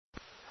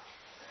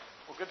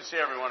Well, good to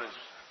see everyone who's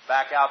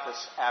back out this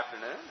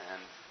afternoon,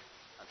 and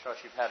I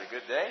trust you've had a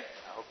good day.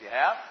 I hope you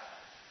have.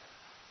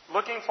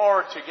 Looking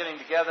forward to getting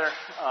together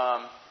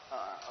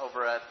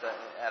over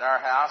at our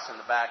house in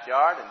the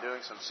backyard and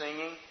doing some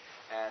singing.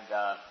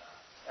 And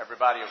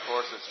everybody, of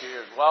course, that's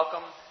here is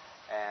welcome.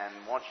 And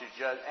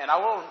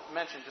I will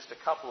mention just a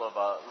couple of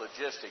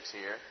logistics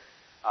here.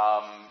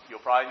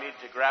 You'll probably need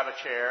to grab a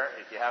chair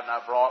if you have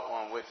not brought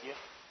one with you.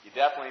 You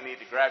definitely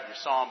need to grab your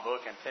psalm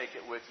book and take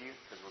it with you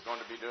because we're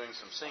going to be doing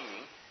some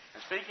singing.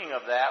 And speaking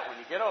of that, when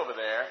you get over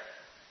there,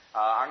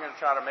 I'm going to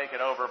try to make it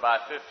over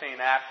by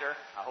 15 after.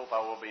 I hope I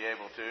will be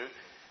able to.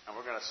 And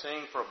we're going to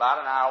sing for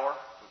about an hour.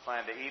 We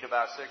plan to eat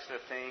about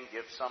 6:15.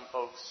 Give some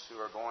folks who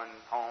are going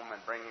home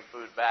and bringing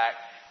food back,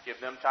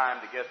 give them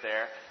time to get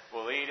there.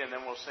 We'll eat and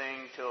then we'll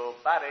sing till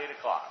about 8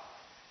 o'clock.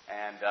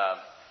 And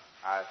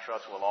I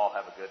trust we'll all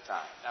have a good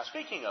time. Now,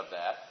 speaking of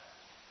that,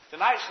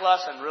 tonight's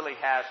lesson really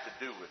has to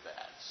do with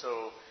that.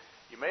 So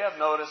you may have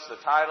noticed the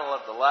title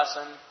of the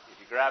lesson.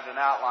 If you grabbed an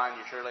outline,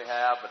 you surely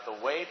have. But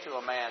the way to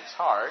a man's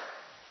heart.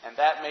 And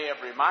that may have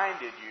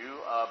reminded you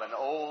of an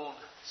old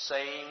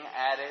saying,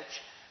 adage.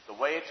 The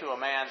way to a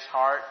man's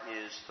heart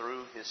is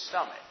through his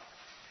stomach.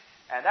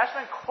 And that's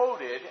been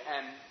quoted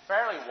and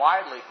fairly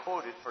widely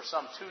quoted for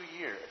some 200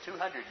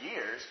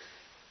 years.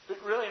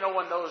 But really no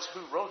one knows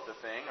who wrote the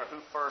thing or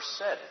who first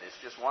said it. It's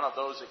just one of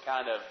those that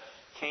kind of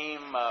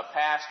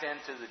passed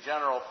into the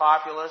general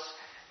populace,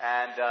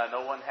 and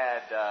no one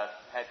had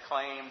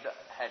claimed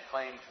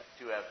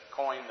to have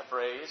coined the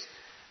phrase.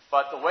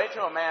 But the way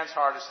to a man's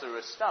heart is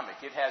through his stomach.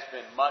 It has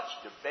been much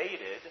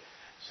debated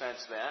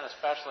since then,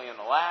 especially in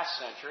the last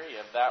century,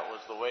 if that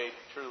was the way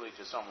truly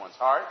to someone's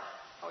heart.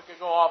 We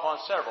could go off on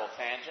several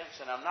tangents,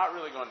 and I'm not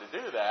really going to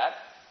do that.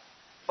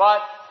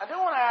 But I do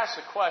want to ask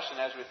a question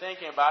as we're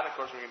thinking about it. Of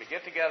course, we're going to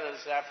get together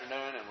this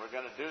afternoon, and we're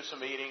going to do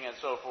some eating and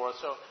so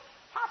forth. So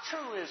how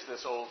true is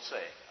this old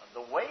saying?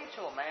 The way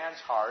to a man's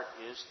heart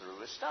is through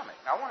his stomach.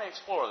 Now, I want to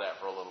explore that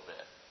for a little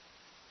bit.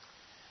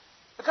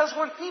 Because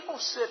when people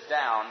sit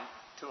down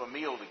to a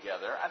meal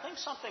together, I think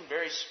something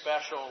very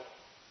special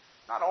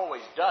not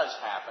always does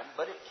happen,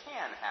 but it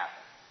can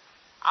happen.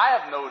 I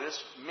have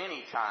noticed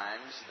many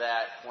times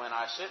that when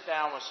I sit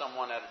down with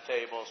someone at a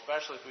table,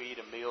 especially if we eat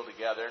a meal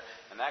together,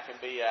 and that can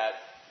be at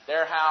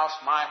their house,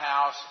 my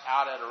house,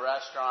 out at a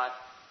restaurant,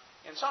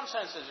 in some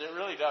senses it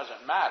really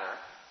doesn't matter.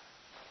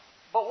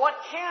 But what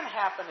can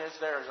happen is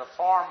there is a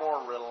far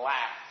more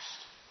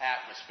relaxed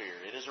atmosphere.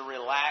 It is a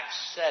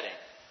relaxed setting.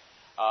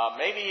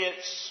 Maybe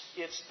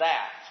it's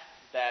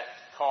that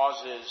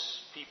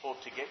causes people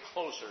to get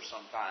closer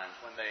sometimes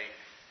when they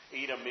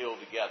eat a meal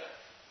together.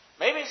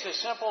 Maybe it's as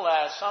simple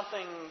as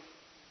something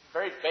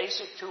very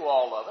basic to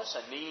all of us,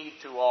 a need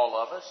to all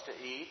of us to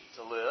eat,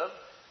 to live.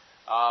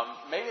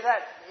 Maybe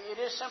that it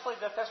is simply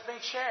that's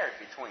being shared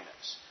between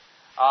us.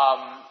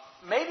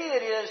 Maybe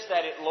it is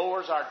that it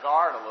lowers our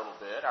guard a little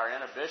bit, our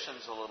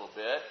inhibitions a little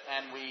bit,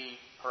 and we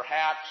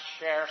perhaps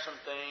share some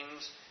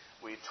things.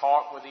 We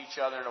talk with each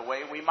other in a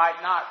way we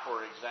might not,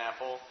 for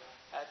example,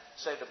 at,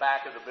 say, the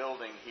back of the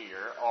building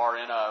here or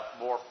in a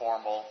more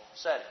formal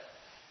setting.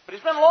 But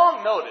it's been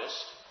long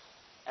noticed,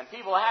 and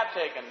people have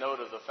taken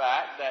note of the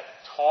fact that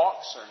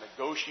talks or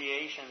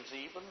negotiations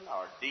even,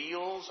 or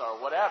deals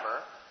or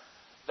whatever,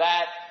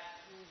 that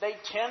they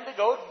tend to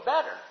go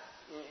better,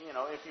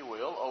 if you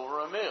will,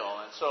 over a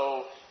meal. And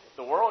so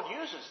the world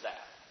uses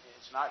that.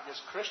 It's not just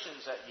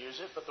Christians that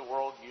use it, but the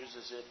world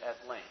uses it at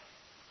length.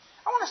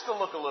 I want us to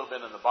look a little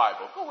bit in the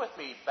Bible. Go with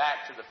me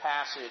back to the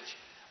passage.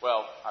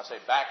 Well, I say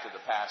back to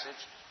the passage.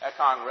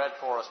 Ekong read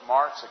for us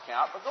Mark's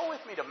account, but go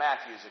with me to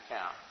Matthew's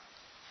account.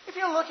 If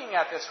you're looking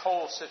at this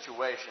whole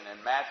situation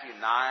in Matthew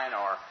 9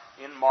 or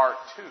in Mark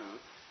 2,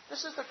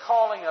 this is the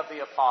calling of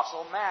the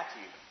Apostle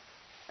Matthew.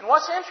 And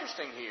what's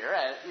interesting here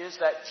is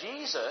that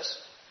Jesus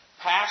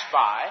passed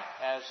by,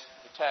 as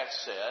the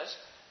text says,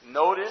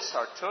 noticed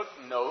or took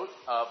note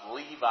of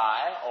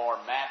Levi, or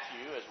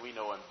Matthew as we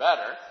know him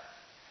better,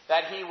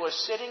 that he was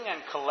sitting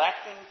and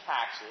collecting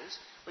taxes,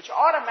 which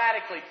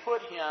automatically put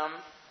him,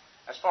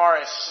 as far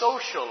as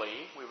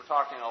socially, we were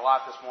talking a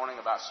lot this morning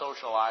about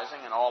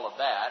socializing and all of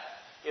that,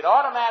 it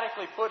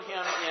automatically put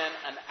him in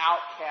an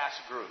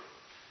outcast group.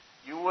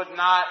 You would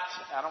not,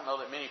 I don't know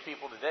that many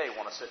people today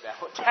want to sit down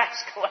with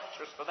tax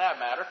collectors for that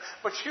matter,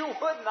 but you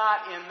would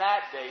not in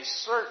that day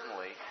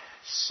certainly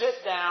sit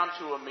down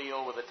to a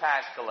meal with a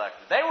tax collector.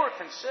 They were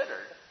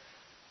considered,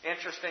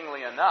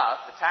 interestingly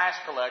enough, the tax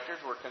collectors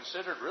were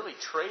considered really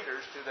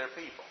traitors to their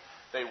people.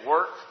 They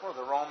worked for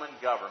the Roman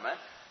government.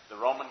 The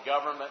Roman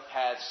government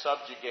had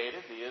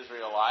subjugated the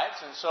Israelites,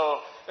 and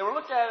so they were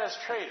looked at as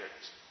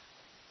traitors.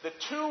 The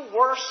two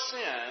worst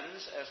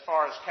sins, as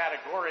far as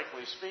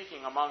categorically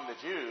speaking among the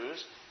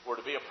Jews, were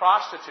to be a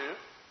prostitute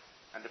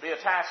and to be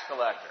a tax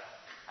collector.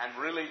 And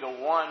really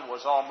the one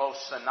was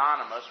almost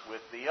synonymous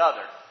with the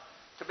other.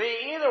 To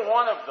be either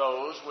one of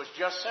those was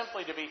just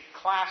simply to be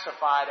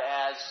classified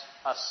as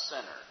a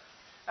sinner.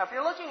 Now, if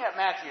you're looking at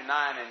Matthew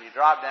 9 and you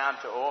drop down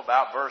to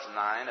about verse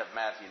 9 of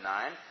Matthew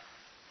 9,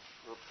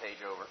 page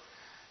over,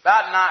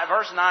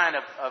 verse 9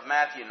 of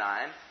Matthew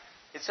 9,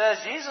 It says,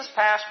 Jesus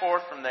passed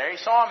forth from there. He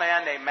saw a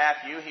man named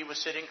Matthew. He was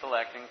sitting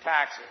collecting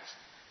taxes.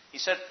 He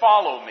said,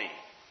 "Follow me."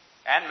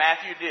 And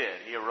Matthew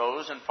did. He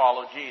arose and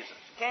followed Jesus.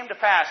 It came to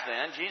pass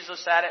then, Jesus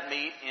sat at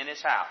meat in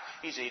his house.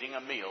 He's eating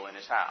a meal in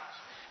his house.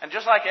 And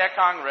just like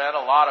Ekong read, a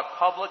lot of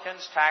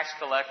publicans, tax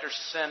collectors,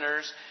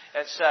 sinners,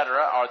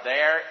 etc. are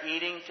there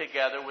eating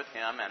together with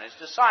him and his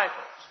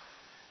disciples.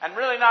 And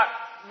really not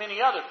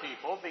many other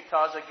people,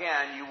 because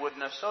again, you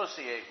wouldn't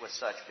associate with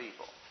such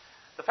people.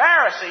 The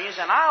Pharisees,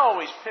 and I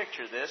always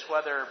picture this,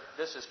 whether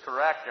this is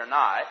correct or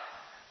not,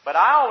 but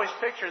I always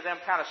picture them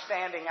kind of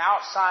standing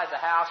outside the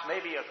house,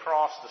 maybe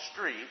across the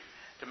street,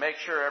 to make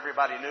sure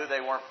everybody knew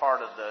they weren't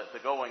part of the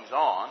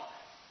goings-on.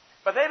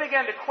 But they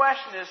began to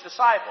question his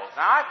disciples.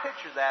 Now, I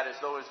picture that as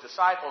though his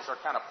disciples are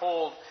kind of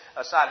pulled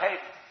aside. "Hey,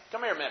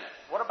 come here a minute.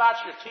 What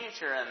about your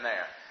teacher in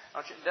there?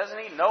 Doesn't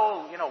he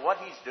know, what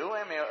he's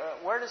doing?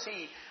 Why does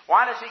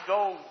he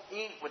go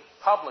eat with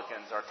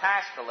publicans or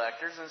tax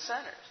collectors and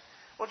sinners?"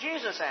 Well,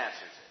 Jesus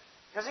answers it,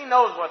 because he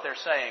knows what they're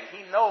saying.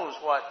 He knows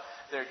what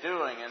they're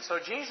doing. And so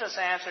Jesus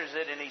answers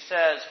it, and he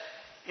says,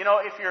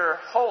 if you're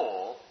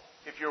whole,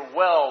 if you're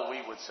well,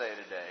 we would say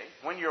today,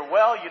 when you're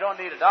well, you don't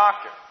need a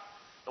doctor.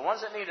 The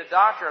ones that need a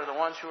doctor are the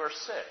ones who are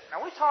sick.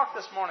 Now, we talked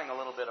this morning a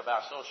little bit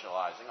about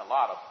socializing, a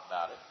lot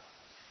about it.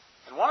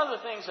 And one of the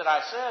things that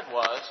I said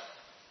was,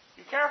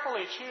 you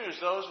carefully choose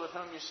those with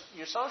whom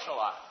you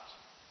socialize.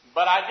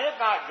 But I did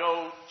not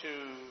go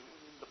to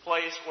the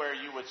place where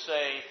you would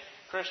say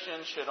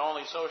Christians should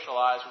only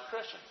socialize with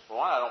Christians. For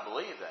one, I don't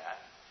believe that.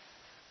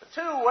 But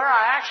two, where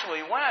I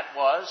actually went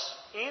was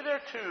either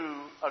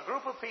to a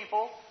group of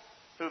people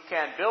who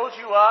can build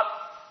you up,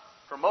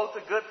 promote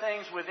the good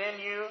things within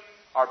you,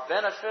 are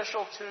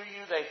beneficial to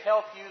you, they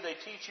help you, they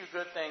teach you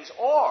good things,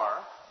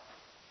 or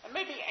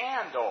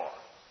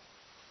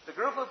the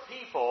group of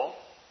people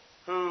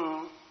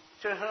to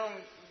whom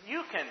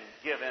you can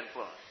give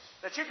influence,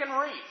 that you can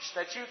reach,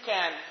 that you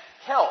can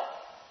help.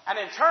 And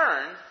in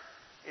turn,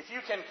 if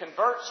you can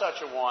convert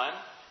such a one,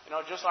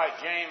 just like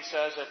James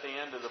says at the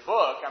end of the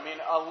book,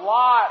 a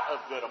lot of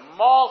good, a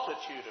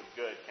multitude of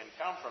good can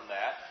come from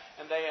that,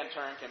 and they in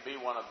turn can be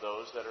one of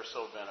those that are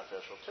so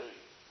beneficial to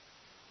you.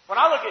 When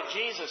I look at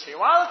Jesus here,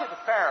 when I look at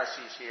the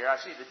Pharisees here, I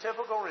see the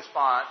typical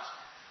response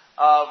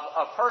of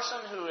a person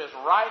who is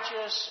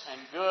righteous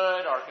and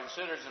good, or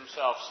considers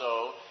himself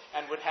so,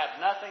 and would have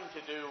nothing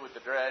to do with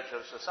the dredge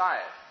of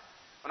society.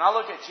 When I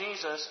look at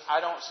Jesus, I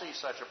don't see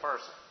such a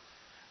person.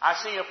 I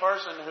see a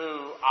person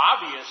who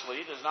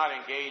obviously does not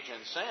engage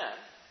in sin.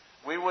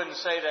 We wouldn't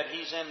say that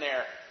he's in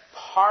there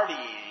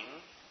partying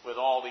with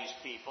all these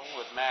people,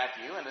 with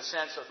Matthew, in the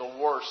sense of the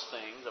worst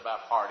things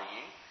about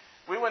partying.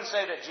 We wouldn't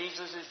say that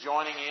Jesus is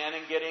joining in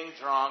and getting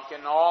drunk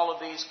and all of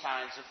these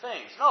kinds of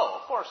things. No,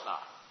 of course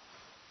not.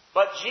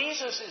 But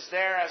Jesus is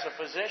there as a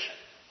physician.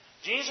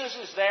 Jesus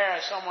is there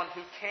as someone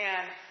who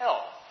can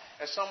help,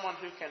 as someone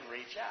who can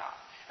reach out.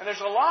 And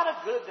there's a lot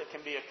of good that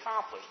can be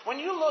accomplished. When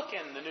you look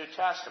in the New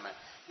Testament,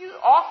 you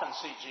often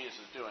see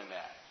Jesus doing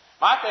that.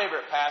 My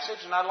favorite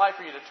passage, and I'd like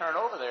for you to turn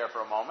over there for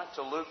a moment,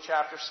 to Luke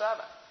chapter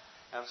 7.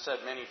 I've said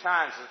many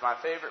times, it's my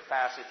favorite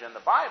passage in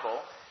the Bible,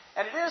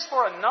 and it is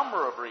for a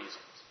number of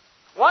reasons.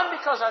 One,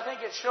 because I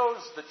think it shows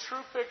the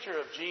true picture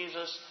of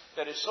Jesus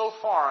that is so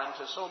foreign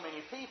to so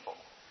many people.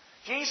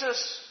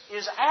 Jesus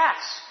is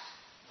asked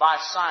by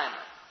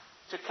Simon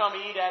to come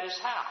eat at his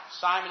house.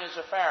 Simon is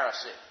a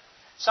Pharisee.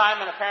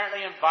 Simon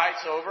apparently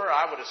invites over,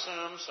 I would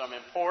assume, some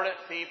important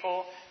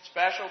people,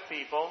 special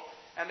people,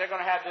 and they're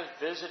going to have this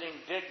visiting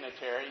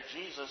dignitary,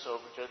 Jesus,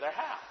 over to their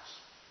house.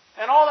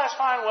 And all that's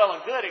fine, well,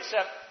 and good,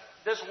 except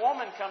this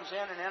woman comes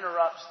in and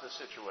interrupts the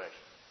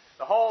situation.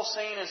 The whole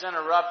scene is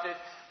interrupted.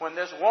 When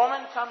this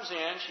woman comes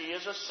in, she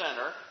is a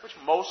sinner, which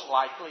most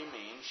likely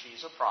means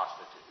she's a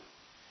prostitute.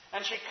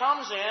 And she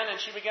comes in and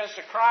she begins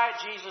to cry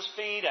at Jesus'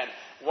 feet and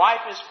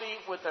wipe his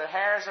feet with the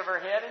hairs of her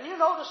head. And you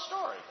know the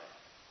story there.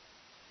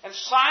 And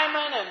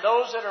Simon and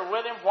those that are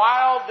with him,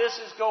 while this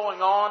is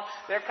going on,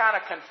 they're kind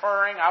of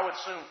conferring, I would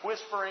assume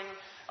whispering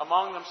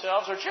among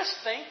themselves, or just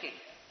thinking,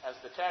 as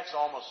the text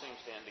almost seems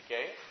to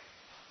indicate.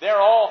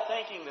 They're all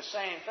thinking the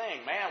same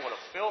thing. Man, what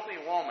a filthy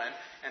woman.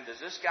 And does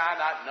this guy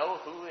not know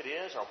who it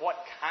is or what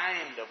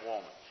kind of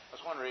woman?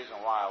 That's one reason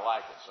why I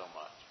like it so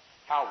much.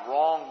 How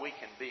wrong we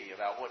can be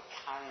about what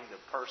kind of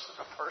person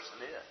a person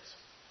is.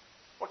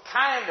 What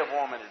kind of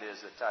woman it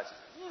is that touches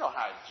him. You know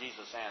how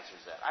Jesus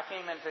answers that. I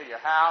came into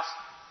your house.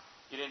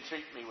 You didn't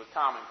treat me with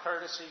common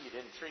courtesy. You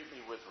didn't treat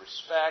me with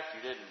respect.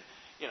 You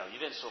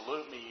didn't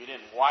salute me. You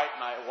didn't wash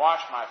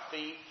my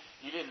feet.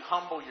 You didn't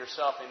humble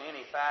yourself in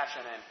any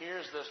fashion. And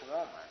here's this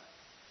woman.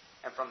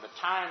 And from the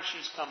time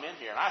she's come in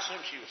here, and I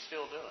assume she was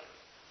still doing it,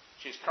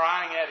 she's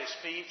crying at his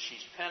feet.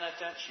 She's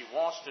penitent. She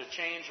wants to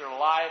change her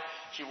life.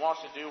 She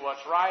wants to do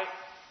what's right.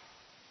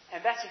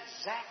 And that's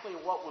exactly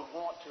what we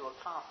want to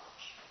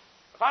accomplish.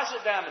 If I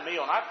sit down to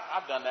meal, and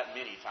I've done that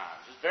many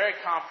times, it's very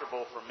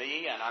comfortable for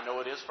me, and I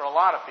know it is for a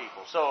lot of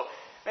people. So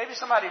maybe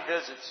somebody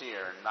visits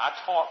here, and I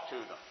talk to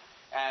them.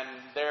 And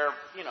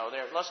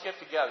let's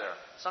get together.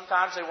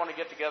 Sometimes they want to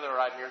get together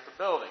right here at the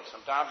building.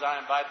 Sometimes I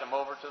invite them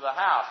over to the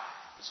house.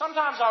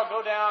 Sometimes I'll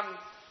go down,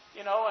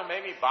 and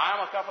maybe buy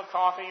them a cup of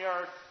coffee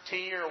or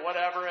tea or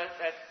whatever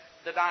at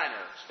the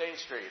diner, State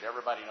Street.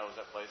 Everybody knows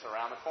that place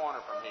around the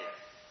corner from here.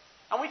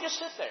 And we just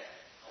sit there.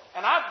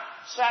 And I've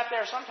sat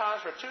there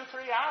sometimes for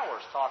 2-3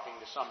 hours talking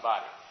to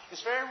somebody.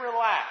 It's very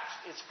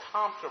relaxed. It's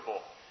comfortable.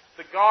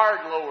 The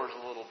guard lowers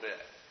a little bit.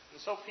 And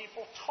so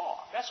people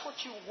talk. That's what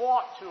you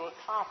want to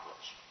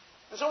accomplish.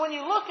 And so when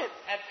you look at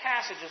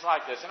passages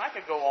like this, and I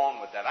could go on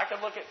with that. I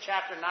could look at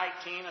chapter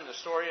 19 and the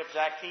story of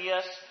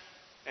Zacchaeus.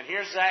 And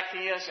here's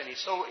Zacchaeus, and he's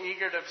so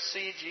eager to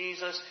see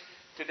Jesus.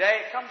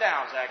 Today, come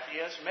down,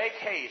 Zacchaeus. Make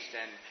haste.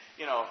 And,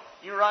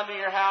 you run to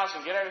your house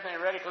and get everything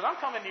ready, because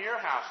I'm coming to your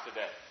house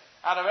today.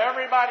 Out of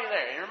everybody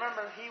there. You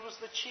remember, he was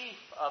the chief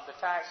of the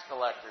tax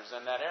collectors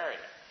in that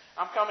area.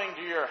 I'm coming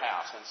to your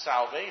house, and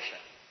salvation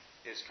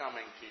is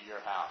coming to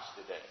your house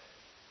today.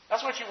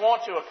 That's what you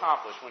want to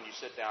accomplish when you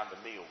sit down to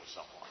meal with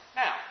someone.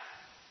 Now,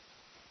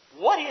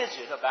 what is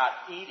it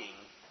about eating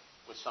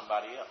with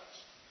somebody else?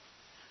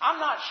 I'm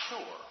not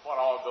sure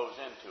what all goes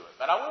into it,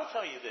 but I will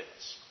tell you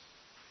this.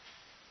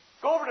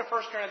 Go over to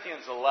 1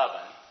 Corinthians 11,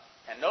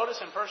 and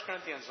notice in 1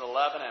 Corinthians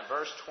 11 and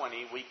verse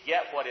 20, we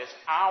get what is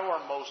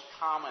our most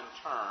common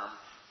term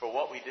for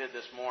what we did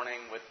this morning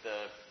with the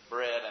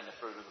bread and the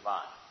fruit of the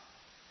vine.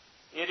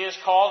 It is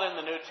called in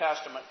the New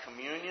Testament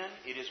communion.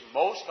 It is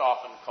most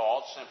often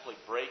called simply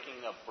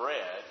breaking of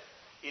bread.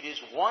 It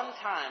is one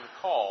time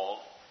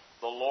called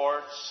the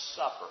Lord's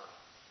Supper,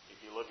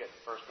 if you look at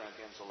 1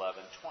 Corinthians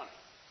 11:20.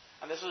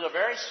 And this is a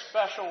very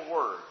special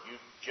word. You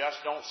just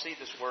don't see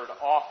this word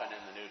often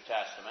in the New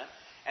Testament.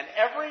 And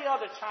every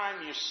other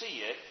time you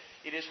see it,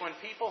 it is when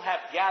people have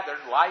gathered,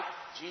 like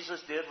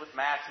Jesus did with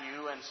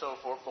Matthew and so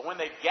forth, but when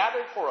they've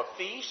gathered for a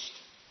feast,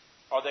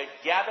 or they've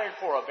gathered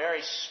for a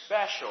very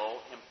special,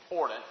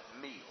 important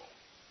meal.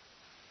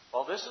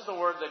 Well, this is the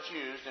word that's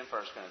used in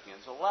 1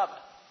 Corinthians 11.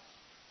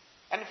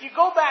 And if you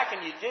go back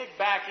and you dig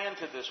back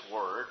into this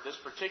word, this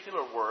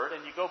particular word,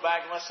 and you go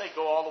back, let's say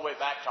go all the way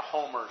back to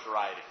Homer's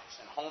writings.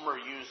 And Homer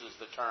uses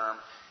the term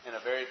in a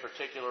very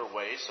particular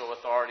way, so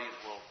authorities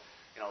will,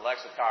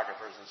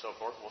 lexicographers and so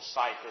forth will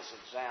cite this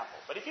example.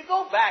 But if you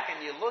go back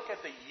and you look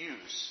at the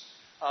use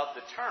of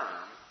the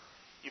term,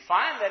 you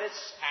find that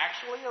it's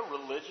actually a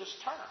religious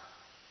term.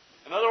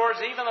 In other words,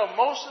 even though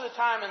most of the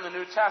time in the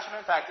New Testament,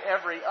 in fact,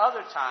 every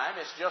other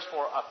time, it's just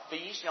for a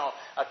feast,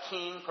 a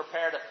king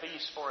prepared a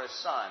feast for his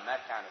son,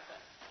 that kind of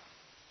thing.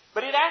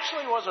 But it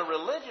actually was a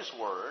religious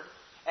word,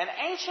 and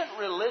ancient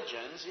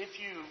religions, if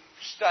you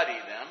study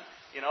them,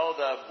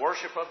 the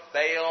worship of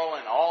Baal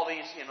and all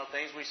these,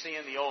 things we see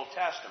in the Old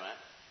Testament,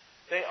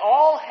 they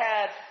all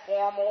had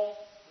formal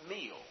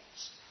meals.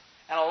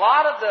 And a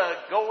lot of the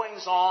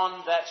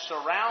goings-on that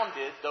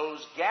surrounded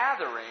those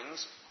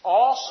gatherings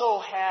also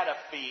had a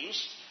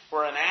feast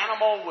where an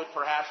animal would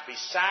perhaps be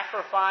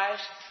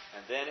sacrificed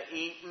and then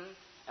eaten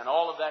and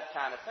all of that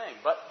kind of thing.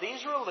 But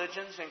these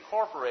religions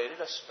incorporated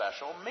a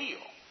special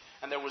meal.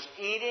 And there was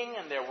eating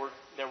and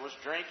there was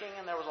drinking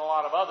and there was a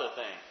lot of other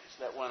things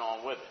that went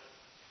on with it.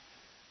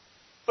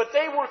 But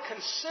they were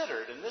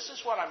considered, and this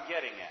is what I'm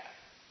getting at,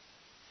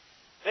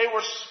 they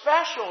were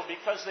special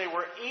because they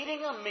were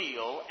eating a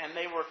meal and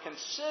they were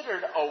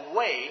considered a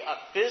way, a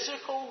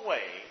physical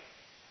way,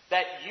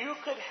 that you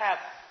could have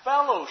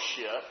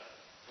fellowship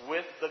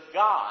with the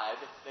God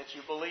that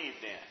you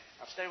believed in.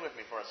 Now stay with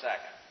me for a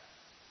second.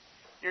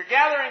 You're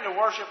gathering to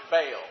worship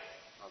Baal,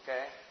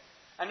 okay?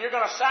 And you're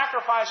going to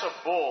sacrifice a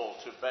bull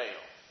to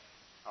Baal,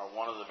 or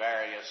one of the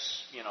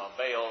various,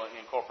 Baal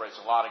incorporates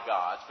a lot of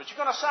gods, but you're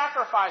going to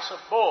sacrifice a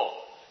bull.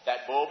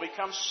 That bull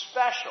becomes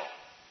special.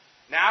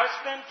 Now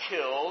it's been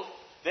killed,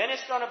 then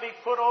it's going to be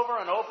put over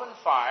an open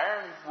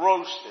fire and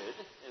roasted,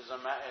 is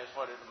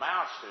what it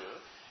amounts to.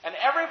 And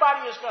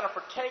everybody is going to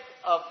partake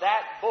of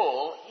that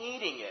bull,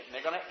 eating it. And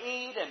they're going to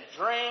eat and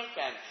drink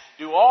and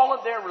do all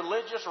of their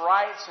religious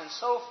rites and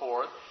so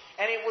forth.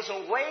 And it was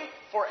a way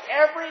for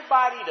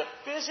everybody to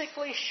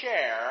physically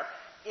share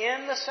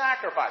in the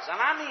sacrifice. And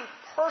I mean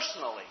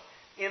personally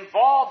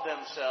involve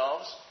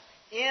themselves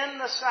in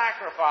the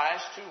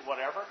sacrifice to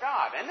whatever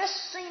God. And this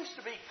seems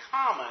to be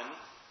common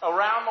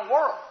around the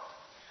world.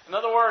 In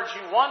other words,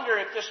 you wonder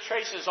if this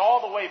traces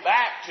all the way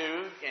back to,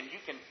 and you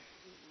can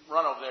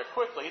run over there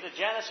quickly, to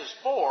Genesis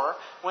 4,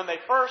 when they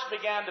first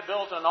began to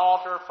build an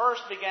altar,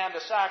 first began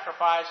to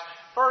sacrifice,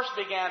 first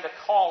began to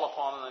call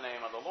upon the name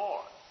of the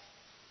Lord.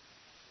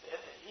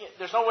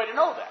 There's no way to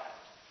know that.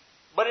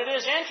 But it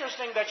is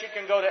interesting that you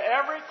can go to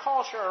every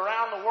culture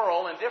around the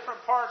world in different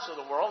parts of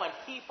the world, and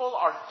people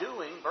are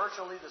doing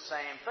virtually the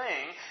same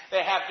thing.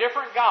 They have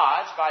different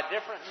gods by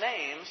different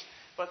names,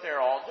 but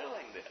they're all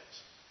doing this.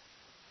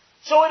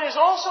 So it is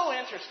also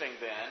interesting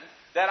then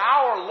that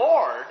our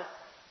Lord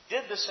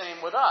did the same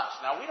with us.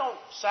 Now, we don't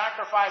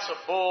sacrifice a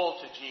bull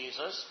to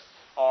Jesus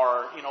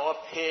or, a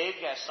pig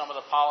as some of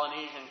the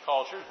Polynesian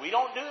cultures. We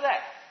don't do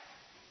that.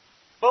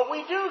 But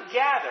we do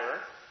gather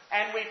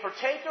and we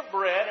partake of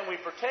bread and we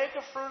partake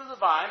of fruit of the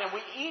vine and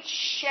we each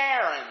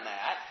share in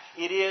that.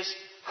 It is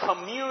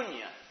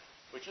communion,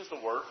 which is the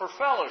word for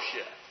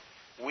fellowship.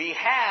 We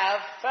have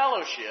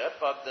fellowship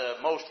of the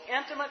most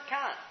intimate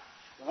kind.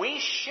 We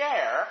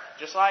share,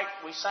 just like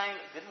we sang,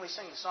 didn't we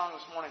sing the song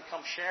this morning,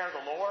 Come Share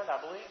the Lord,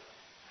 I believe?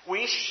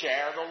 We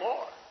share the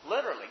Lord,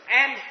 literally.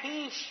 And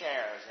He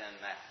shares in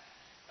that,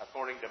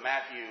 according to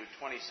Matthew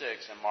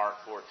 26 and Mark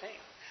 14.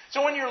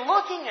 So when you're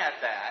looking at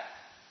that,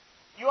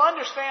 you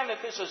understand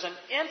that this is an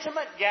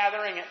intimate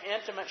gathering and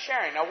intimate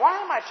sharing. Now, why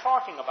am I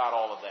talking about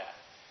all of that?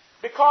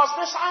 Because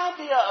this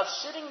idea of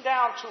sitting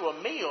down to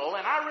a meal,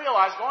 and I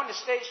realize going to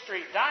State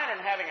Street Diner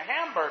and having a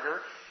hamburger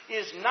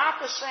is not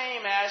the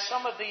same as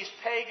some of these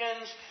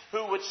pagans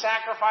who would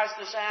sacrifice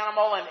this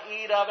animal and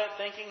eat of it,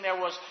 thinking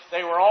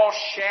they were all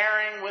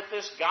sharing with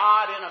this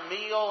God in a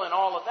meal and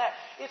all of that.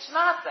 It's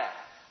not that.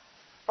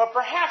 But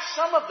perhaps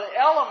some of the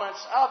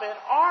elements of it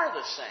are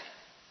the same.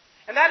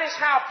 And that is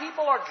how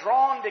people are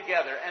drawn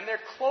together, and they're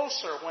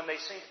closer when they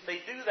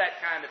do that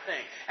kind of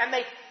thing. And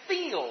they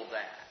feel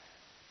that.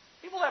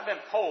 People have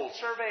been polled,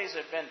 surveys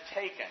have been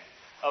taken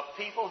of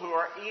people who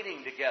are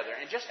eating together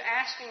and just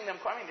asking them,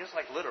 I mean, just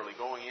like literally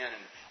going in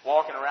and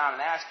walking around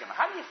and asking them,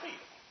 how do you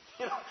feel?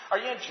 You know, are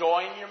you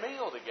enjoying your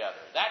meal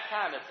together? That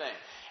kind of thing.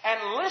 And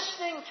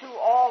listening to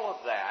all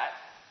of that,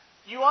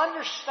 you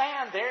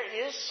understand there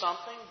is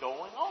something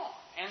going on.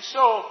 And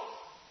so,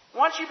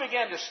 once you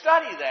begin to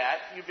study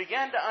that, you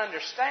begin to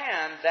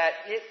understand that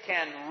it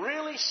can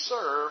really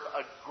serve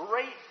a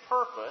great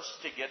purpose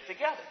to get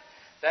together.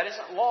 That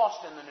isn't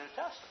lost in the New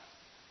Testament.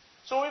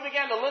 So we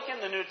began to look in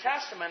the New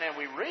Testament and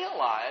we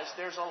realized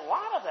there's a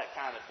lot of that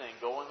kind of thing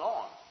going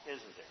on,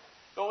 isn't there?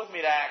 Go with me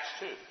to Acts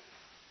 2.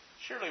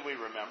 Surely we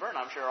remember, and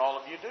I'm sure all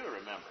of you do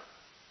remember.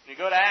 When you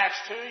go to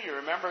Acts 2,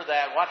 you remember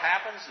that what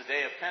happens the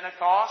day of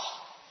Pentecost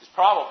is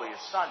probably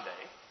a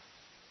Sunday.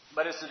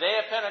 But it's the day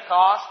of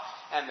Pentecost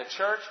and the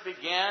church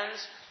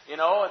begins,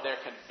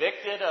 they're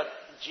convicted of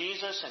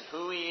Jesus and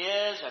who He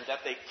is and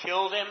that they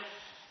killed Him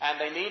and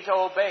they need to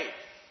obey.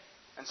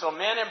 And so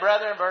men and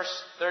brethren, verse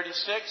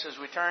 36, as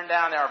we turn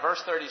down there, verse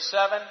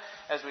 37,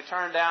 as we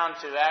turn down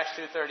to Acts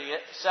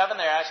 2:37,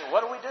 they're asking,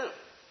 what do we do?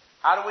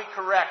 How do we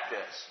correct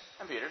this?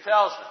 And Peter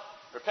tells them,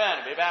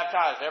 repent and be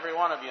baptized, every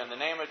one of you, in the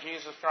name of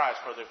Jesus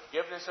Christ for the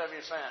forgiveness of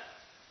your sins.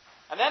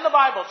 And then the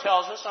Bible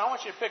tells us, and I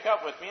want you to pick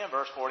up with me in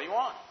verse 41,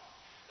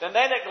 then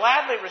they that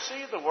gladly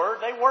received the word,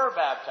 they were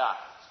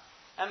baptized.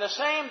 And the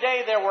same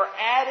day there were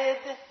added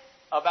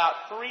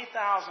about 3,000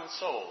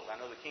 souls. I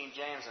know the King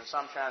James and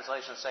some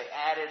translations say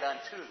added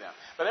unto them.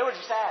 But they were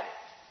just added.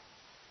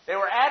 They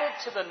were added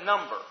to the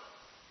number.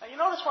 Now you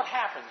notice what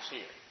happens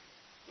here.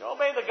 You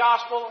obey the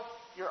gospel,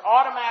 you're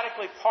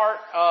automatically part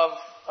of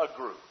a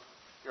group.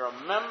 You're a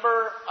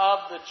member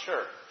of the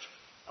church.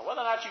 Now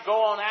whether or not you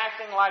go on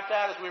acting like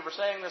that, as we were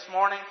saying this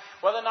morning,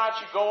 whether or not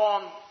you go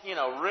on,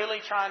 really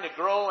trying to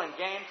grow and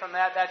gain from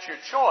that, that's your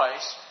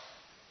choice.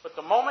 But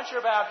the moment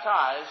you're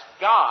baptized,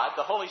 God,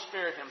 the Holy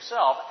Spirit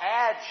Himself,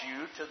 adds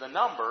you to the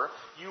number.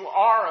 You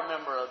are a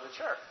member of the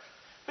church.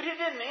 But it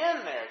didn't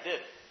end there,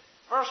 did it?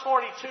 Verse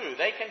 42,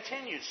 they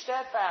continued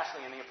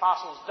steadfastly in the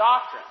apostles'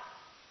 doctrine,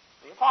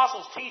 the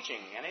apostles'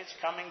 teaching, and it's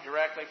coming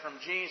directly from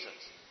Jesus.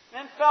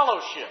 And then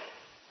fellowship.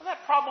 And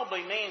that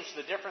probably means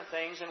the different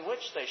things in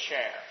which they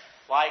share,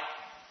 like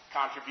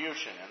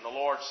contribution and the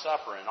Lord's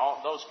Supper and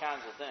all those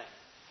kinds of things.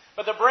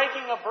 But the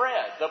breaking of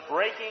bread, the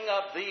breaking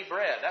of the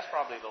bread, that's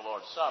probably the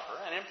Lord's Supper,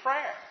 and in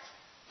prayer.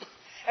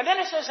 And then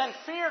it says, and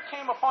fear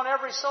came upon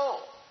every soul.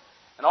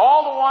 And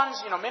all the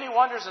ones, many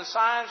wonders and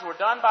signs were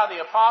done by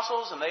the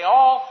apostles, and they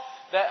all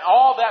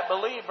that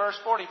believed, verse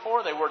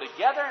 44, they were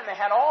together and they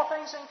had all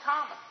things in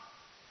common.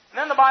 And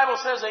then the Bible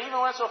says they even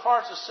went so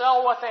far as to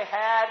sell what they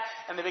had,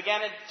 and they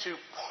began to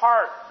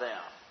part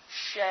them,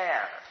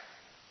 share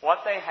what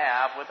they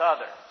have with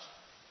others.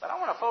 But I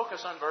want to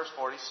focus on verse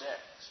 46.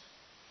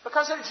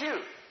 Because they're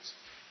Jews.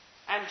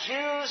 And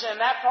Jews in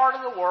that part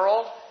of the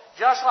world,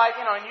 just like,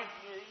 and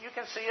you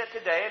can see it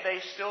today, they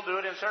still do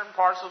it in certain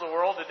parts of the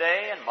world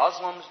today, and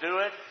Muslims do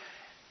it,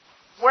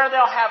 where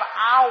they'll have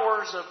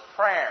hours of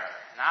prayer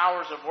and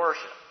hours of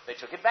worship. They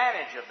took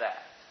advantage of that.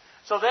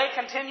 So they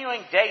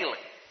continuing daily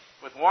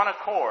with one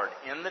accord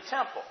in the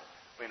temple.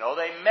 We know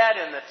they met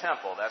in the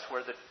temple. That's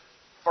where the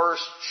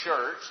first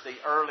church, the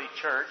early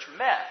church,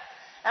 met.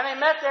 And they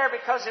met there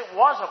because it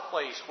was a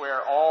place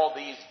where all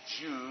these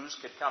Jews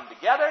could come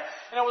together,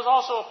 and it was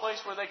also a place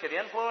where they could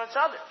influence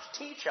others,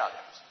 teach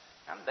others.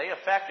 And they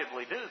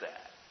effectively do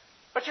that.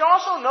 But you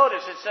also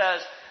notice it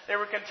says they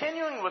were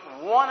continuing with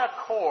one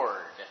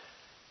accord.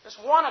 This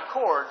one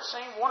accord,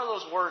 same one of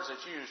those words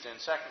that's used in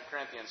 2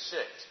 Corinthians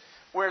 6,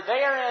 where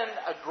they are in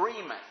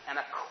agreement and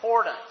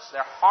accordance.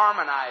 They're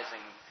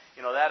harmonizing,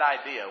 that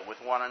idea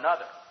with one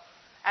another.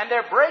 And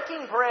they're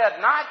breaking bread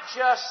not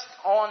just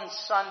on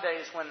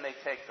Sundays when they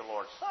take the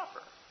Lord's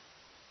Supper,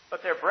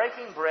 but they're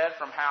breaking bread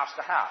from house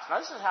to house. Now,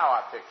 this is how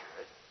I picture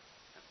it.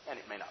 And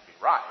it may not be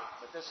right,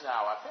 but this is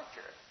how I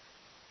picture it.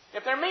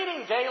 If they're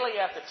meeting daily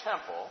at the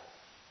temple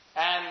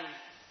and,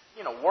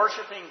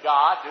 worshiping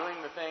God, doing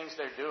the things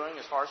they're doing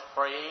as far as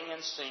praying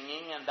and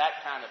singing and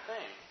that kind of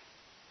thing,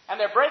 and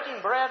they're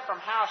breaking bread from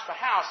house to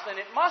house, then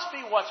it must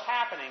be what's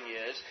happening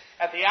is,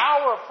 at the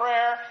hour of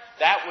prayer,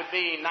 that would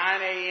be 9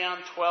 a.m.,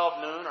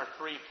 12 noon, or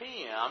 3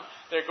 p.m.,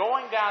 they're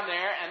going down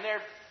there and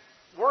they're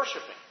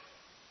worshiping.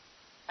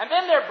 And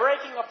then they're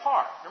breaking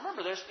apart.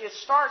 Remember, it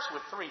starts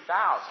with 3,000.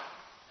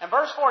 And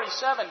verse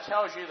 47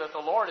 tells you that the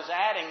Lord is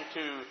adding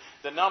to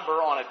the number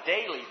on a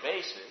daily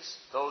basis,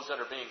 those that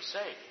are being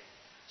saved.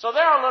 So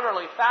there are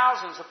literally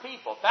thousands of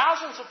people.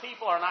 Thousands of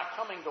people are not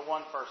coming to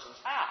one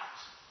person's house.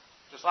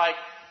 Just like,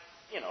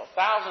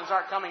 thousands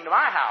aren't coming to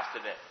my house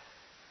today.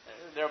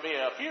 There'll be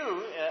a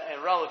few,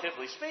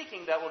 relatively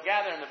speaking, that will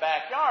gather in the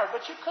backyard,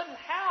 but you couldn't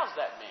house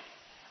that many.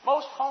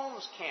 Most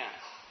homes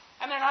can't.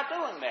 And they're not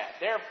doing that.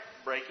 They're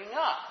breaking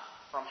up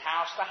from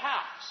house to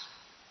house.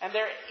 And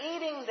they're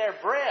eating their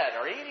bread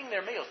or eating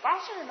their meals. But I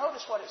want you to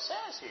notice what it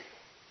says here.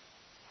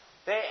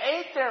 They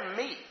ate their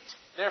meat,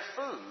 their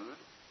food,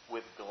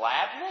 with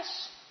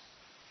gladness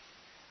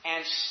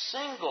and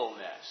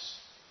singleness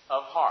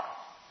of heart.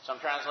 Some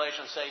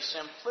translations say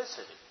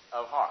simplicity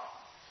of heart.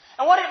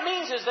 And what it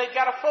means is they've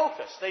got a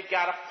focus. They've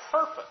got a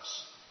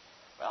purpose.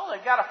 Well,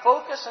 they've got a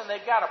focus and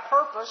they've got a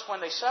purpose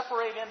when they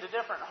separate into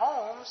different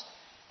homes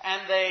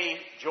and they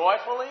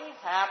joyfully,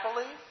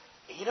 happily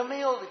eat a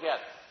meal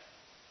together.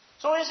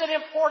 So is it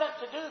important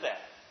to do that?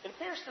 It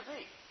appears to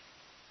be.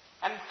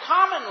 And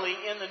commonly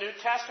in the New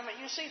Testament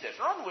you see this.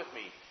 Run with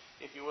me,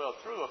 if you will,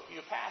 through a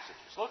few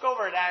passages. Look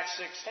over at Acts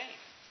 16.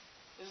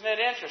 Isn't it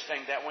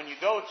interesting that when you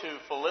go to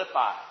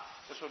Philippi,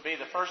 this would be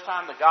the first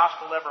time the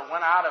gospel ever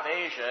went out of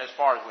Asia, as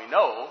far as we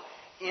know,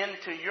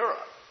 into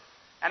Europe.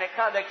 And they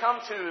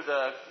come to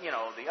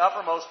the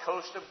uppermost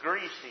coast of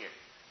Greece here.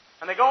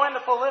 And they go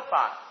into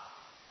Philippi.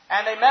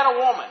 And they met a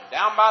woman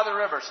down by the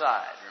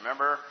riverside.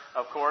 Remember,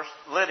 of course,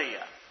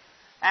 Lydia.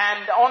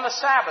 And on the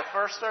Sabbath,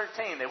 verse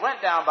 13, they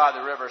went down by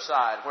the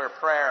riverside where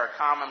prayer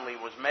commonly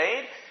was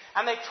made.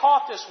 And they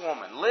taught this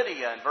woman,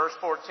 Lydia, in verse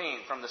 14,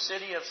 from the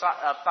city of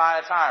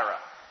Thyatira.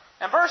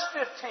 And verse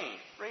 15,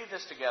 read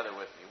this together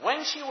with me.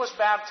 When she was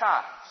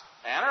baptized,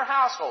 and her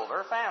household,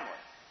 her family,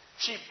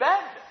 she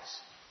begged us,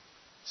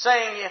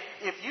 saying,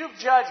 if you've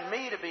judged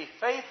me to be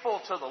faithful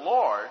to the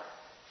Lord,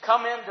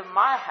 come into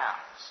my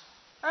house.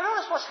 Now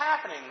notice what's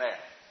happening there.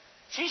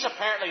 She's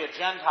apparently a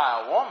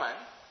Gentile woman,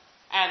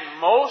 and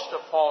most of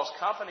Paul's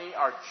company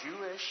are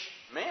Jewish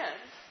men.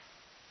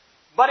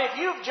 But if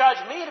you've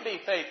judged me to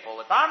be faithful,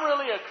 if I'm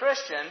really a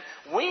Christian,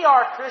 we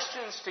are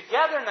Christians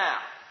together now.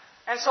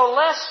 And so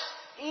let's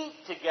eat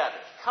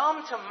together.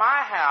 Come to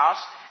my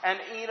house and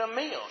eat a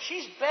meal.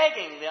 She's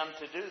begging them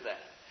to do that.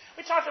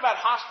 We talked about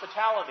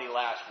hospitality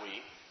last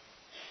week.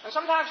 And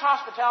sometimes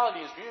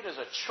hospitality is viewed as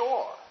a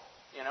chore.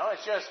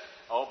 It's just,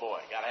 oh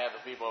boy, got to have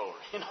the people over.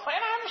 And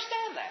I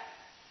understand that.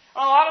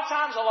 Well, a lot of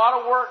times a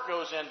lot of work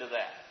goes into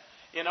that.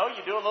 You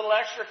do a little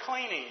extra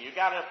cleaning. You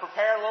got to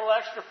prepare a little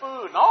extra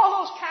food. And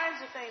all those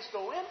kinds of things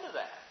go into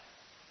that.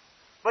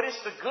 But it's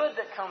the good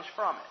that comes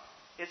from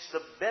it. It's the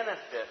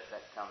benefit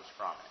that comes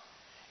from it.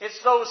 It's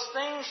those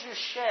things you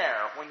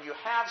share when you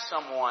have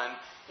someone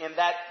in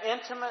that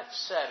intimate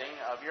setting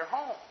of your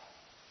home.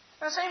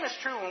 And the same is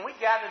true when we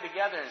gather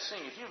together and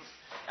sing.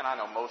 And I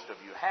know most of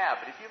you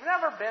have, but if you've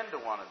never been to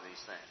one of these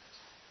things,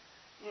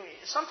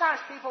 sometimes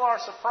people are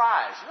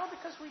surprised,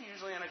 because we're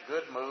usually in a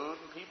good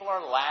mood and people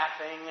are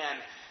laughing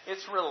and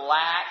it's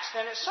relaxed.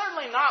 And it's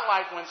certainly not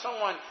like when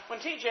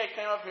TJ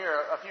came up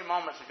here a few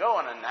moments ago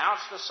and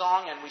announced the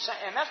song and we sang,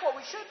 and that's what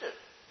we should do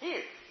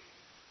here.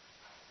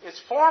 It's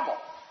formal.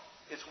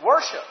 It's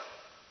worship.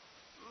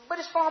 But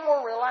it's far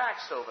more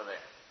relaxed over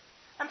there.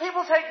 And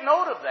people take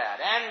note of that.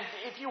 And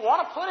if you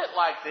want to put it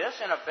like this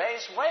in a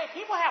base way,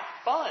 people have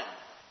fun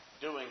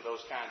doing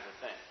those kinds of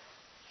things.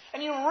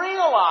 And you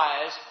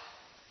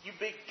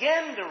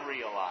begin to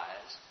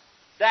realize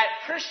that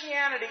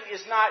Christianity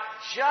is not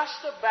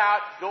just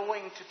about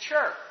going to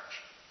church.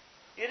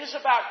 It is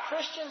about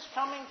Christians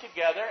coming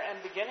together and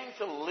beginning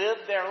to live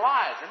their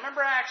lives.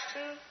 Remember Acts 2?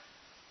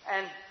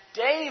 And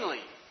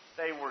daily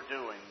they were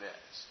doing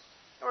this.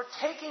 They were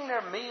taking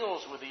their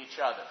meals with each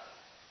other.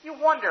 You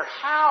wonder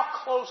how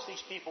close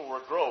these people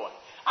were growing.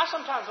 I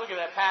sometimes look at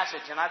that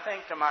passage and I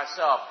think to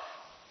myself,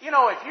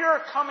 if you're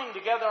coming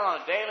together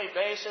on a daily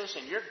basis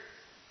and you're,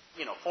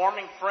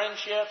 forming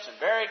friendships and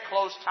very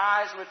close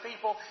ties with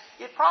people,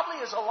 it probably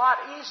is a lot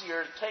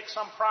easier to take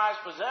some prized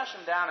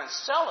possession down and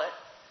sell it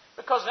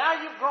because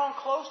now you've grown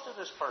close to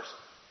this person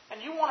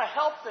and you want to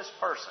help this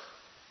person.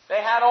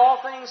 They had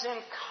all things in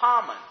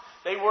common.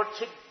 They were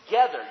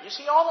together. You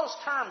see all those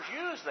terms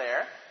used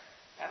there,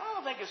 and I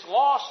don't think it's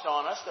lost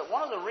on us that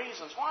one of the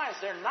reasons why is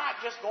they're not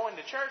just going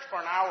to church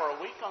for an hour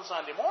a week on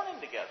Sunday morning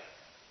together.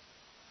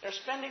 They're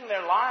spending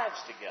their lives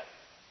together.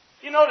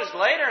 You notice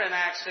later in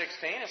Acts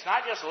 16, it's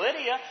not just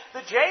Lydia,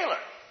 the jailer.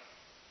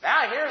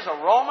 Now here's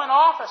a Roman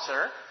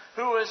officer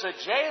who is a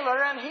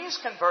jailer and he's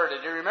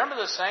converted. You remember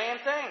the same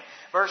thing.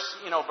 Verse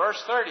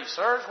 30,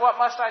 sirs, what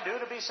must I do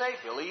to be saved?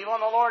 Believe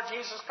on the Lord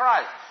Jesus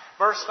Christ.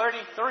 Verse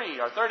 33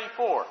 or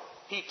 34.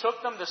 He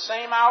took them the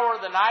same hour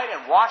of the night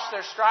and washed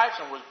their stripes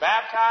and was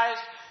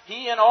baptized,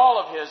 he and all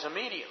of his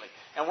immediately.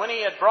 And when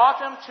he had brought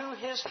them to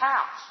his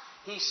house,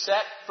 he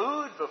set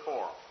food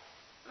before them.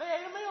 And they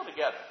ate a meal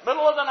together.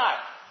 Middle of the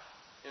night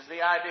is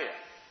the idea.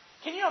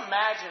 Can you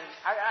imagine?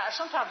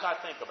 Sometimes I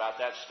think about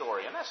that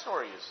story, and that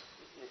story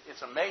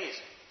it's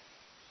amazing.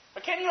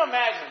 But can you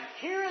imagine?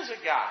 Here is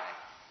a guy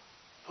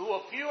who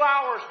a few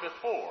hours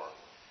before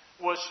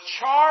was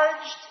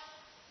charged,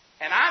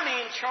 and I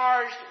mean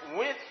charged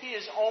with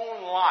his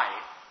own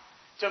life,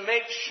 to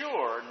make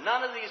sure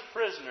none of these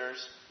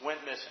prisoners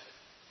went missing.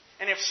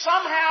 And if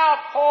somehow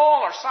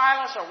Paul or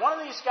Silas or one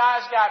of these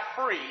guys got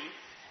free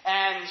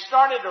and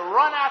started to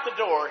run out the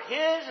door,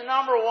 his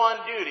number one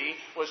duty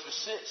was to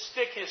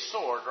stick his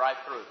sword right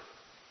through them.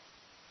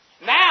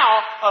 Now,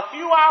 a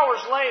few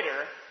hours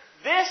later,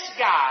 this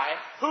guy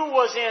who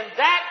was in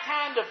that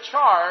kind of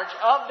charge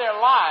of their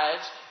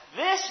lives,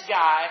 this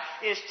guy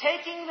is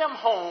taking them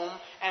home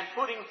and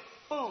putting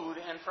food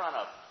in front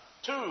of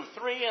them. 2,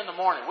 3 in the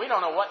morning. We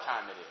don't know what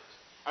time it is.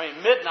 I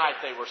mean,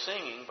 midnight they were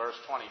singing, verse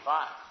 25.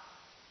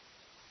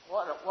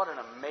 What an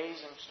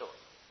amazing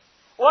story.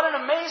 What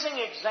an amazing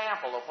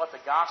example of what the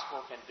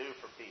gospel can do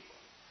for people.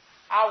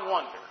 I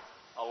wonder,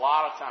 a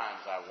lot of times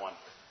I wonder,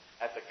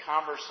 at the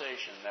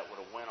conversation that would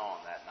have went on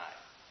that night.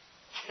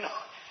 You know,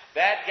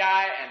 that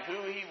guy and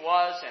who he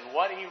was and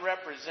what he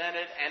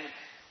represented and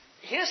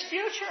his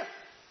future.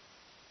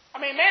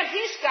 I mean, man,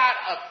 he's got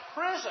a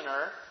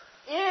prisoner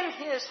in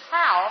his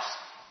house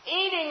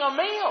eating a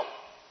meal.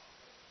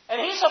 And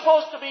he's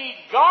supposed to be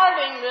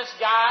guarding this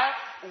guy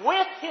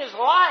with his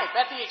life.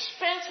 At the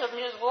expense of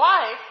his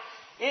life,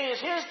 it is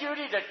his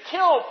duty to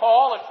kill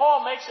Paul if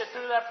Paul makes it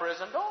through that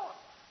prison door.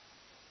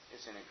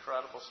 It's an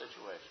incredible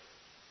situation.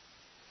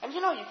 And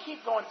you know, you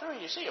keep going through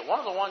and you see it. One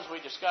of the ones we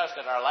discussed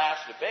at our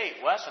last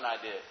debate, Wes and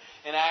I did,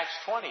 in Acts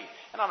 20.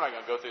 And I'm not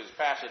going to go through this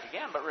passage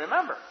again, but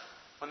remember,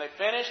 when they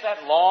finished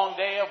that long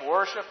day of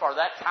worship or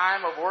that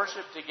time of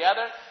worship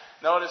together,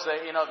 notice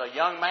that, you know, the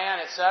young man,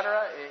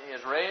 etc.,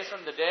 is raised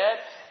from the dead.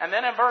 And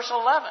then in verse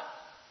 11,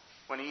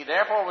 when he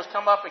therefore was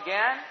come up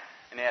again,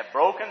 and he had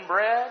broken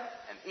bread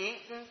and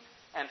eaten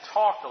and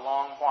talked a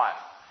long while.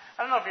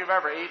 I don't know if you've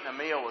ever eaten a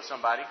meal with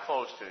somebody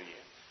close to you.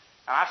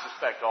 And I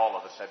suspect all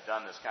of us have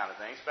done this kind of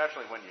thing,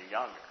 especially when you're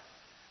younger.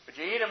 But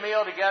you eat a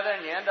meal together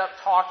and you end up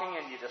talking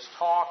and you just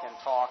talk and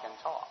talk and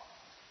talk.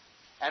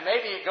 And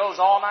maybe it goes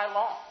all night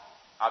long.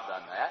 I've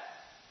done that.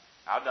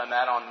 I've done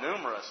that on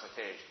numerous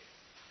occasions.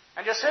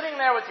 And you're sitting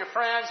there with your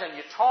friends and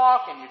you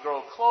talk and you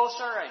grow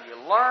closer and you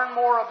learn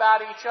more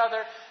about each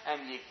other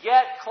and you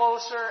get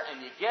closer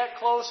and you get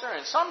closer.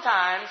 And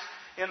sometimes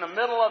in the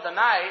middle of the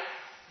night,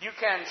 you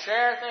can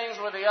share things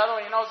with the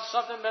other. You know,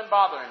 something's been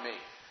bothering me.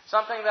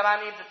 Something that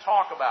I need to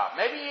talk about.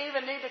 Maybe you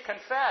even need to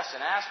confess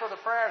and ask for the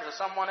prayers of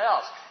someone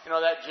else. You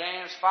know, that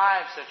James 5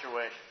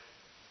 situation.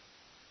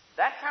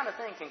 That kind of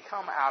thing can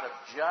come out of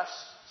just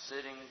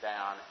sitting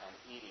down and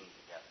eating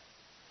together.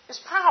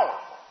 It's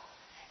powerful.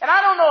 And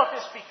I don't know if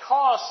it's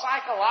because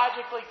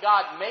psychologically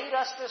God made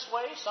us this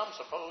way. Some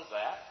suppose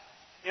that.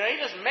 You know, He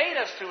just made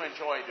us to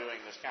enjoy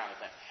doing this kind of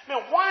thing. I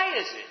mean, why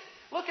is it?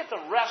 Look at the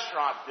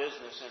restaurant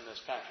business in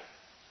this country.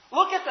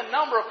 Look at the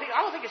number of people.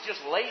 I don't think it's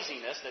just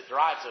laziness that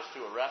drives us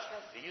to a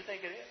restaurant. Do you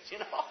think it is? You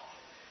know?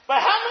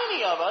 But how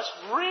many of us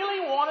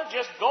really want to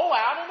just go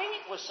out and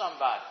eat with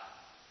somebody?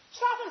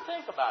 Stop and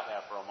think about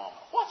that for a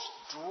moment. What's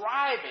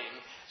driving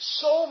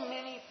so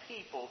many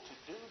people to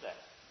do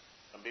that?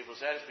 Some people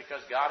said it's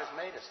because God has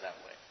made us that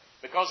way.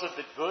 Because of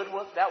the good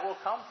that will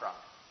come from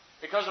it.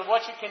 Because of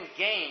what you can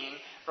gain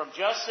from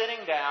just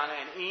sitting down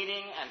and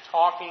eating and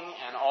talking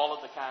and all of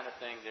the kind of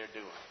thing they're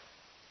doing.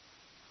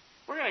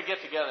 We're going to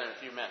get together in a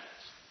few minutes.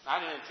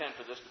 I didn't intend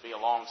for this to be a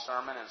long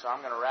sermon, and so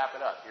I'm going to wrap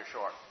it up here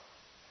short.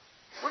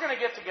 We're going to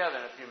get together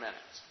in a few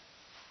minutes.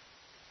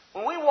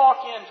 When we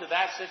walk into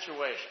that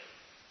situation,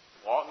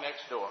 walk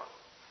next door,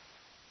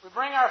 we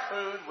bring our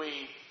food,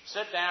 we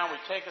sit down, we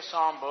take a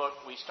psalm book,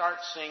 we start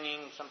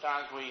singing,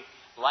 sometimes we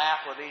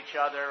laugh with each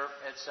other,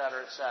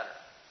 etc., etc.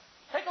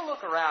 Take a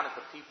look around at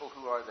the people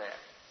who are there.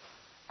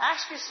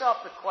 Ask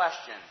yourself the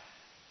question,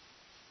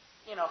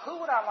 you know, who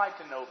would I like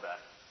to know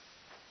better?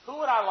 Who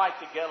would I like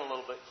to get a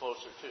little bit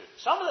closer to?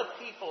 Some of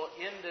the people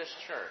in this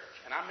church,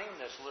 and I mean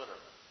this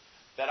literally,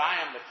 that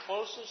I am the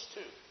closest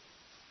to.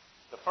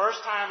 The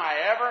first time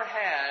I ever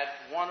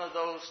had one of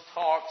those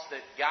talks that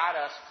got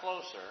us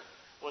closer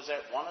was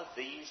at one of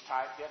these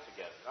type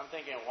get-togethers. I'm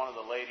thinking of one of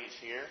the ladies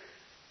here,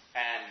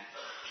 and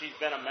she's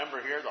been a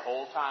member here the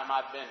whole time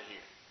I've been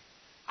here.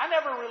 I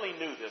never really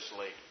knew this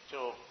lady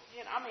till,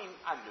 I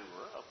knew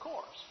her, of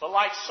course. But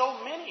like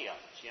so many of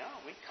us,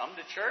 we come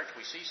to church,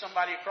 we see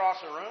somebody across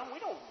the room,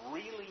 we don't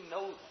really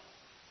know them.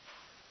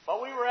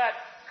 But we were at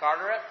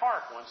Carteret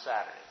Park one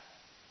Saturday,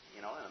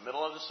 in the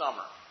middle of the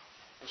summer.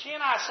 And she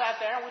and I sat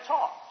there and we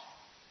talked.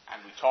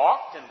 And we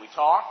talked and we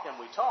talked and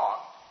we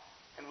talked.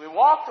 And we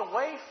walked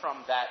away from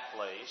that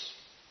place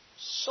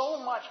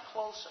so much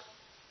closer.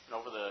 And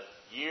over the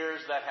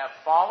years that have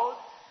followed,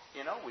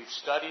 we've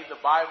studied the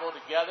Bible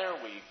together,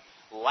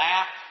 we've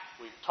laughed,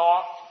 we've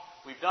talked,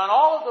 we've done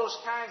all of those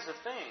kinds of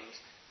things.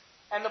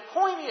 And the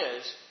point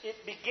is, it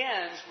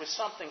begins with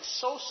something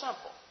so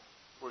simple.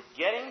 We're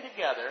getting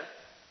together,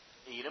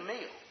 eat a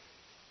meal,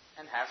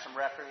 and have some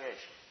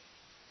recreation.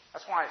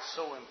 That's why it's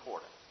so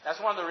important.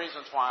 That's one of the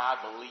reasons why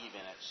I believe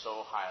in it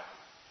so highly.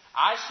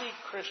 I see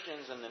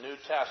Christians in the New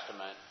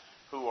Testament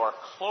who are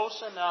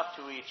close enough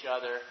to each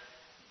other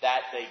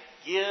that they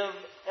give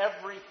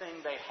everything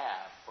they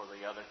have for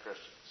the other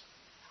Christians.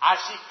 I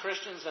see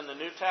Christians in the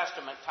New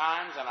Testament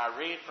times, and I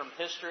read from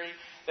history,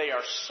 they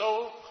are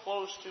so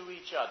close to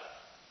each other.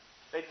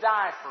 They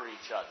die for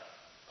each other.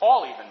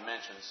 Paul even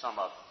mentions some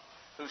of them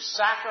who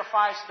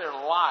sacrificed their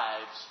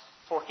lives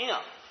for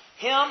Him.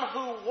 Him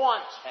who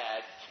once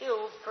had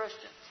killed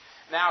Christians.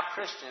 Now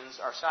Christians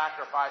are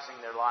sacrificing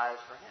their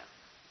lives for Him.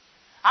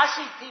 I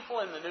see people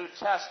in the New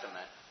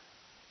Testament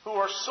who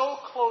are so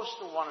close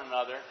to one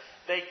another,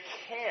 they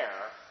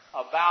care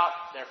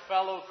about their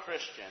fellow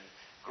Christian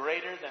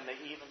greater than they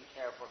even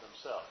care for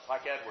themselves.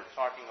 Like Edward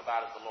talking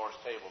about at the Lord's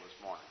table this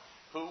morning.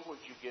 Who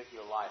would you give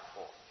your life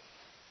for?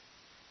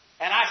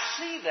 And I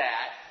see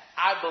that,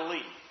 I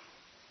believe,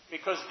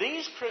 because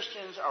these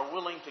Christians are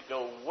willing to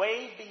go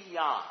way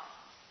beyond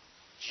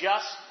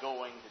just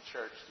going to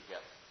church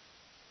together.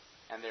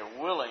 And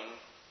they're willing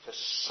to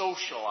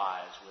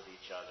socialize with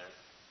each other,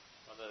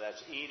 whether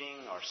that's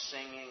eating or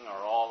singing or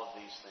all of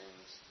these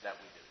things that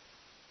we do.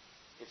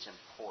 It's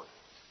important.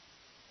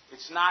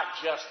 It's not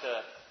just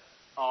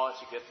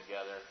it's a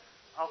get-together.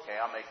 Okay,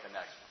 I'll make the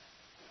next one.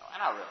 And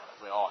I realize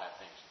we all have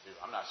things to do.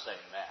 I'm not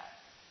saying that.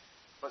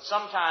 But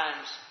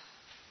sometimes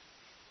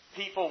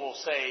people will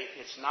say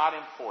it's not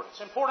important.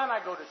 It's important I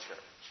go to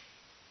church.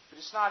 But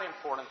it's not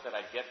important that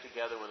I get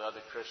together with other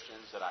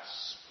Christians, that I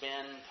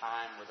spend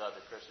time with other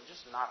Christians.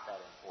 It's just not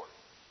that important.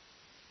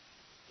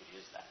 It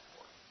is that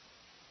important.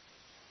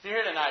 If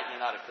you're here tonight and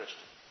you're not a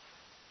Christian,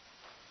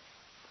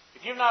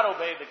 if you've not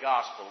obeyed the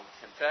gospel,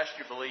 confessed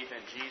your belief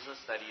in Jesus,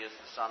 that He is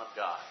the Son of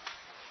God,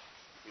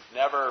 you've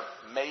never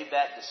made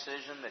that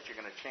decision that you're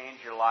going to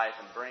change your life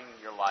and bring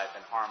your life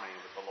in harmony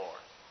with the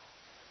Lord.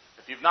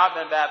 If you've not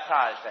been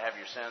baptized to have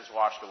your sins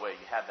washed away,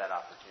 you have that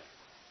opportunity.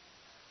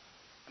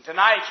 And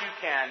tonight you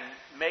can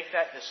make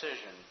that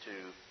decision to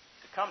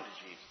come to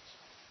Jesus,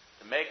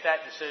 to make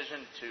that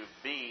decision to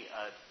be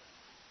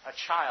a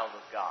child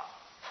of God,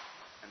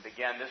 and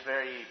begin this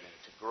very evening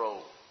to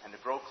grow and to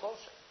grow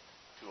closer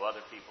to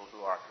other people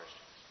who are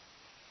Christians.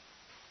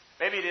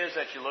 Maybe it is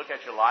that you look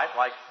at your life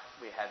like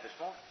we had this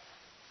morning.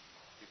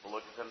 People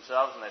look at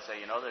themselves and they say,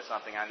 there's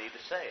something I need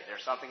to say.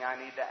 There's something I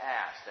need to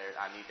ask.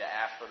 I need to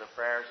ask for the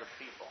prayers of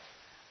people.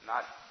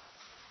 Not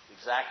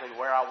exactly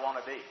where I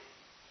want to be.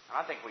 And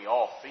I think we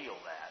all feel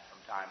that from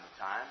time to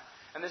time.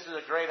 And this is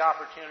a great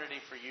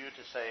opportunity for you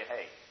to say,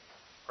 hey,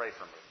 pray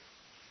for me.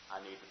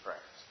 I need the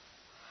prayers.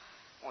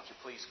 Won't you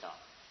please come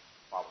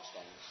while we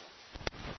stand and sing.